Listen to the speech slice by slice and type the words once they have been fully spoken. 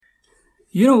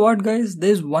You know what, guys?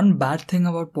 There's one bad thing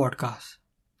about podcasts.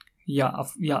 Yeah,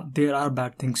 there are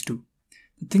bad things too.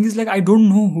 The thing is, I don't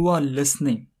know who are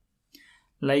listening.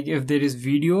 If there is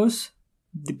videos,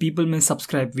 the people may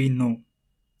subscribe. We know.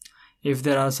 If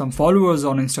there are some followers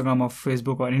on Instagram or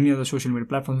Facebook or any other social media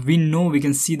platforms, we know we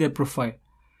can see their profile.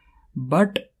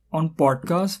 But on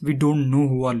podcasts, we don't know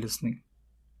who are listening.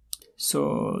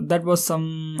 So that was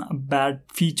some bad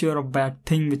feature or bad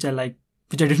thing which I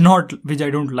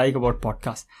don't like about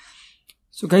podcasts.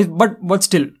 So guys, but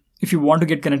still, if you want to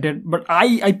get connected, but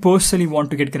I personally want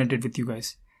to get connected with you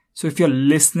guys. So if you're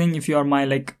listening, if you are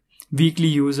my weekly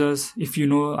users, if you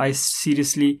know, I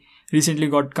seriously recently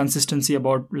got consistency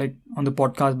about on the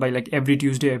podcast by every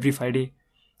Tuesday, every Friday,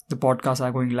 the podcasts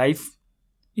are going live,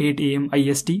 8 a.m.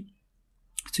 IST.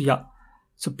 So yeah.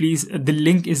 So please, the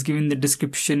link is given in the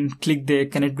description. Click there,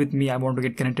 connect with me. I want to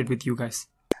get connected with you guys.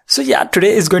 So yeah,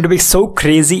 today is going to be so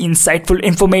crazy, insightful,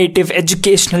 informative,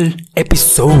 educational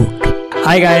episode.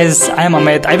 Hi guys, I am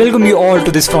Amit. I welcome you all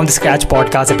to this From the Scratch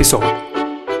podcast episode.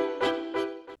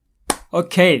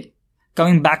 Okay,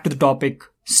 coming back to the topic,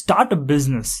 start a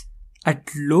business at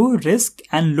low risk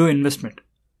and low investment.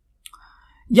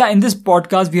 Yeah, in this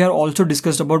podcast, we have also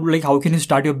discussed about how can you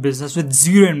start your business with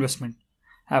zero investment.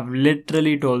 I've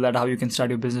literally told that how you can start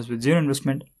your business with zero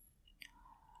investment.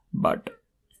 But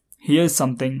here's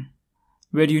something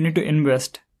where you need to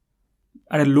invest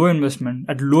at a low investment,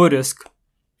 at low risk,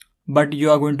 but you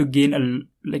are going to gain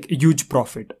a huge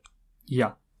profit.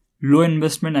 Yeah, low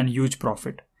investment and huge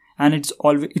profit, and it's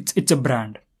a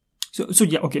brand. So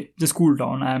yeah, okay, just cool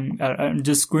down. I'm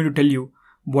just going to tell you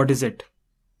what is it.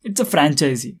 It's a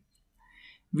franchisee.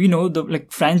 We know the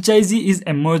franchisee is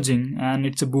emerging and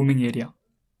it's a booming area.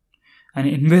 And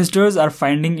investors are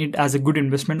finding it as a good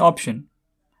investment option.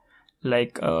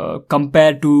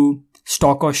 Compared to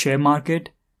stock or share market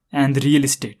and real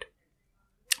estate.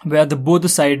 Where both the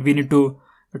side we need to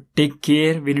take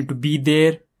care, we need to be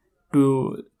there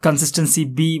to consistency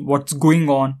be what's going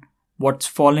on, what's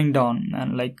falling down,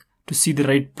 and to see the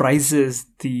right prices,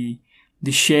 the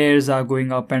shares are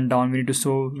going up and down. We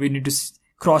need to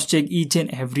cross check each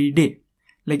and every day.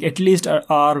 At least an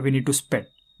hour we need to spend.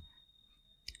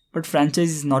 But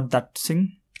franchise is not that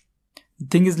thing. The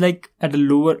thing is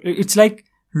it's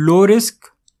low risk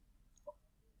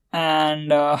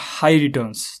and high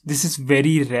returns. This is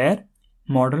very rare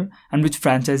model and which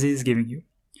franchisee is giving you.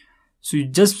 So you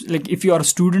just if you are a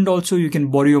student also, you can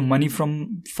borrow your money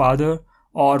from father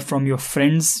or from your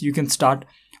friends. You can start,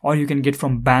 or you can get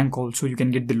from bank also. You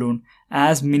can get the loan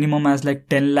as minimum as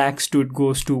 10 lakhs to it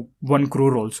goes to 1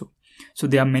 crore also. So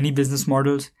there are many business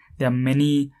models. There are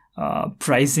many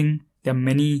pricing. There are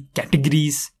many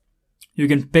categories you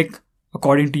can pick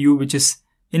according to you, which is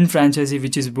in franchisee,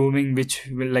 which is booming, which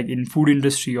will in food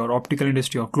industry or optical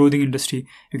industry or clothing industry.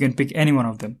 You can pick any one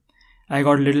of them. I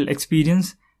got little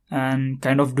experience and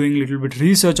kind of doing little bit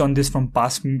research on this from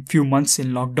past few months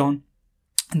in lockdown,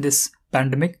 in this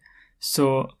pandemic.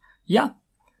 So yeah.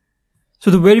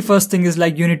 So the very first thing is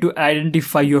you need to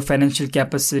identify your financial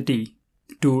capacity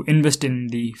to invest in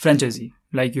the franchisee.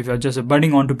 If you're just a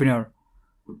budding entrepreneur,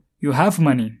 you have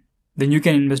money, then you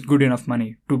can invest good enough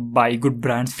money to buy good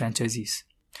brands franchisees.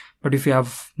 But if you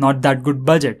have not that good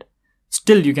budget,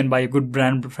 still you can buy a good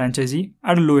brand franchisee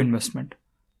at a low investment.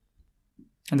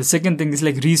 And the second thing is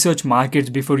research markets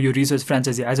before you research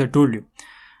franchisee. As I told you,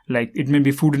 it may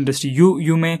be food industry.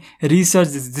 You may research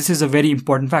this. This is a very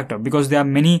important factor because there are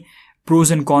many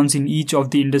pros and cons in each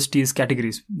of the industry's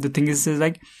categories. The thing is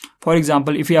for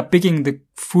example, if you are picking the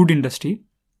food industry,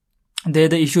 there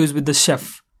the issue is with the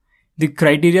chef. The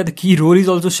criteria, the key role is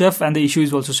also chef, and the issue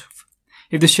is also chef.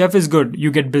 If the chef is good,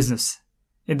 you get business.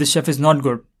 If the chef is not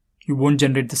good, you won't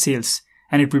generate the sales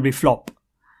and it will be flop.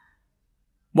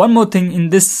 One more thing in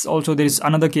this also, there is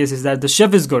another case is that the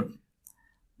chef is good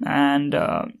and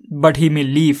but he may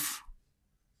leave.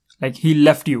 He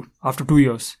left you after 2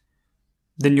 years.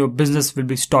 Then your business will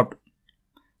be stopped.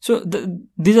 So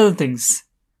these are the things.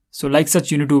 So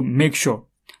such you need to make sure.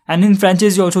 And in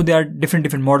franchisee also there are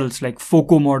different models like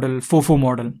FOCO model, FOFO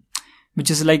model, which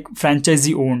is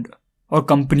franchisee owned or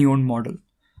company owned model.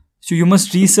 So you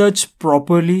must research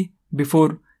properly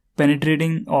before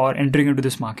penetrating or entering into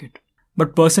this market.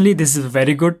 But personally, this is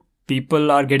very good.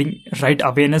 People are getting right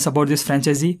awareness about this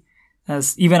franchisee,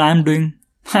 as even I am doing.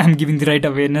 I am giving the right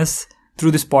awareness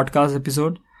through this podcast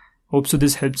episode. Hope so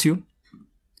this helps you.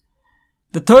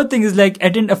 The third thing is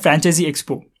attend a franchisee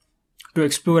expo to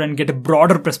explore and get a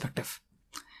broader perspective.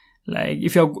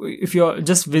 If you're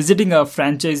just visiting a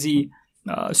franchisee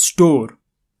store,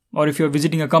 or if you're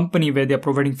visiting a company where they're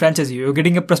providing franchisee, you're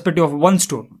getting a perspective of one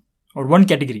store or one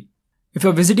category. If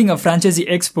you're visiting a franchisee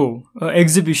expo,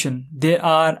 exhibition, there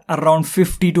are around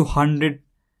 50 to 100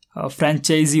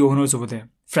 franchisee owners over there,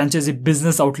 franchisee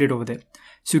business outlet over there.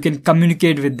 So you can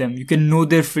communicate with them. You can know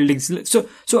their feelings. So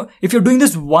if you're doing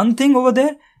this one thing over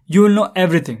there, you will know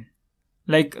everything.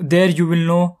 Like there you will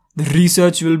know the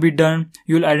research will be done.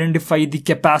 You will identify the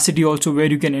capacity also where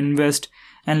you can invest,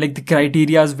 and like the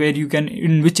criterias where you can,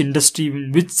 in which industry,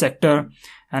 in which sector,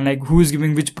 and like who is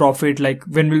giving which profit, like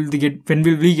when will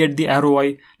we get the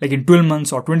ROI, like in 12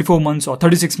 months or 24 months or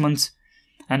 36 months,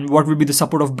 and what will be the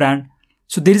support of brand.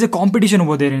 So there is a competition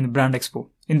over there in the brand expo,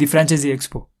 in the franchisee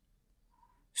expo.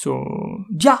 So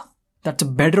yeah, that's a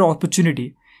better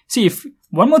opportunity. See, if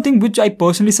one more thing which I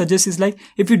personally suggest is like,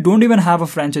 if you don't even have a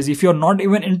franchisee, if you're not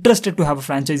even interested to have a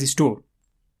franchisee store,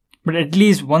 but at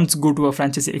least once go to a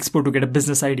franchisee expo to get a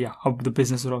business idea how the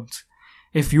business runs.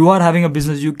 If you are having a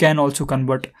business, you can also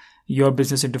convert your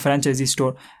business into franchisee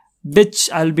store, which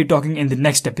I'll be talking in the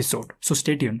next episode. So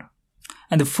stay tuned.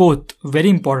 And the fourth very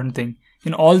important thing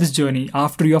in all this journey,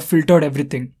 after you have filtered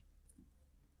everything,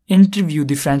 interview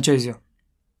the franchisor.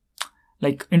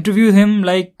 Like interview him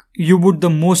like you would the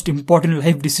most important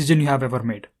life decision you have ever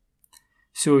made.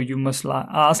 So you must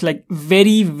ask like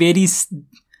very, very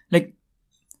like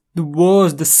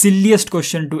the silliest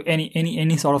question to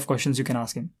any sort of questions you can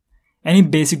ask him. Any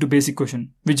basic to basic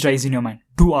question which rise in your mind,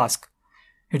 do ask.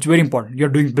 It's very important. You're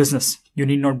doing business. You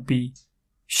need not be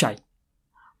shy.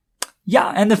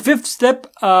 Yeah, and the fifth step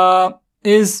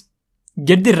is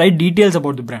get the right details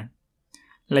about the brand.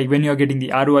 Like when you're getting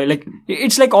the ROI, like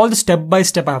it's like all the step by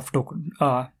step I have spoken.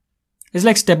 It's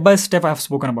like step by step I have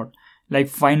spoken about. Like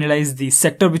finalize the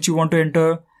sector which you want to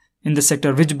enter. In the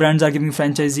sector, which brands are giving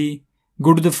franchisee.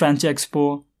 Go to the franchise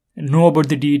expo. Know about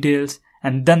the details.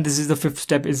 And then this is the fifth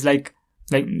step, is in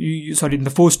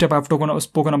the fourth step I've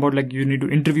spoken about, like you need to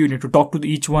interview, you need to talk to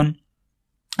each one.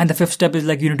 And the fifth step is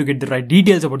like you need to get the right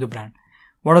details about the brand.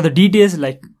 What are the details?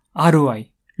 Like ROI,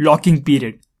 locking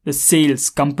period, the sales,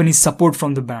 company support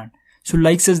from the brand. So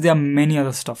like says there are many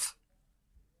other stuff.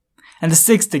 And the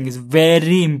sixth thing is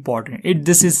very important.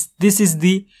 This is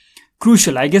the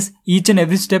crucial. I guess each and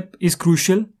every step is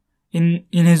crucial in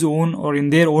his own or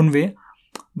in their own way.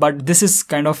 But this is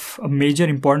kind of a major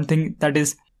important thing, that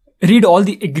is read all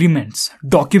the agreements,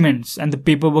 documents and the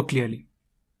paperwork clearly.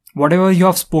 Whatever you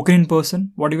have spoken in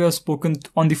person, whatever you have spoken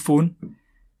on the phone,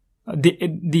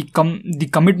 the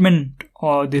commitment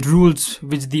or the rules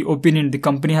which the opinion the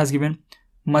company has given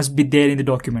must be there in the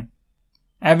document.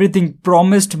 Everything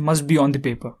promised must be on the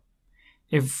paper.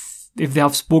 If they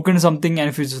have spoken something and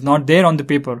if it is not there on the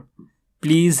paper,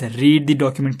 please read the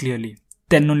document clearly.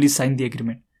 Then only sign the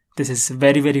agreement. This is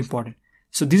very, very important.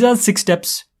 So these are 6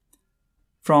 steps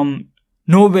from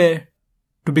nowhere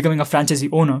to becoming a franchisee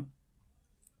owner.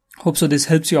 Hope so this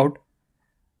helps you out.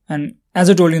 And as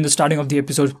I told you in the starting of the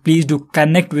episode, please do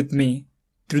connect with me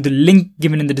through the link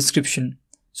given in the description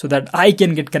so that I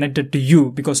can get connected to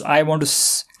you, because I want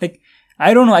to,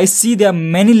 I don't know, I see there are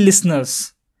many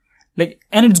listeners,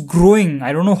 and it's growing.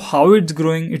 I don't know how it's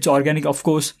growing. It's organic, of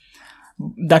course.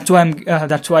 That's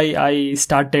why I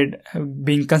started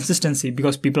being consistency,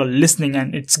 because people are listening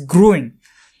and it's growing.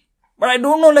 But I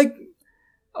don't know,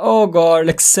 oh god,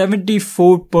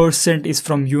 74% is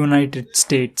from United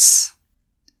States.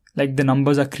 The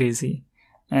numbers are crazy.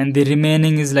 And the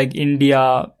remaining is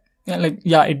India.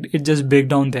 It just break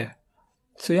down there.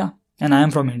 So yeah, and I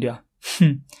am from India.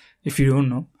 If you don't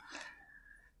know.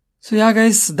 So yeah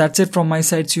guys, that's it from my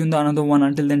side. See you in the another one.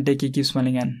 Until then, take care, keep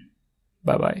smiling, and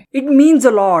bye-bye. It means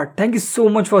a lot. Thank you so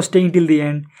much for staying till the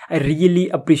end. I really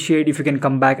appreciate if you can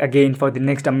come back again for the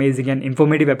next amazing and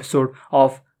informative episode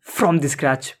of From the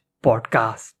Scratch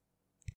podcast.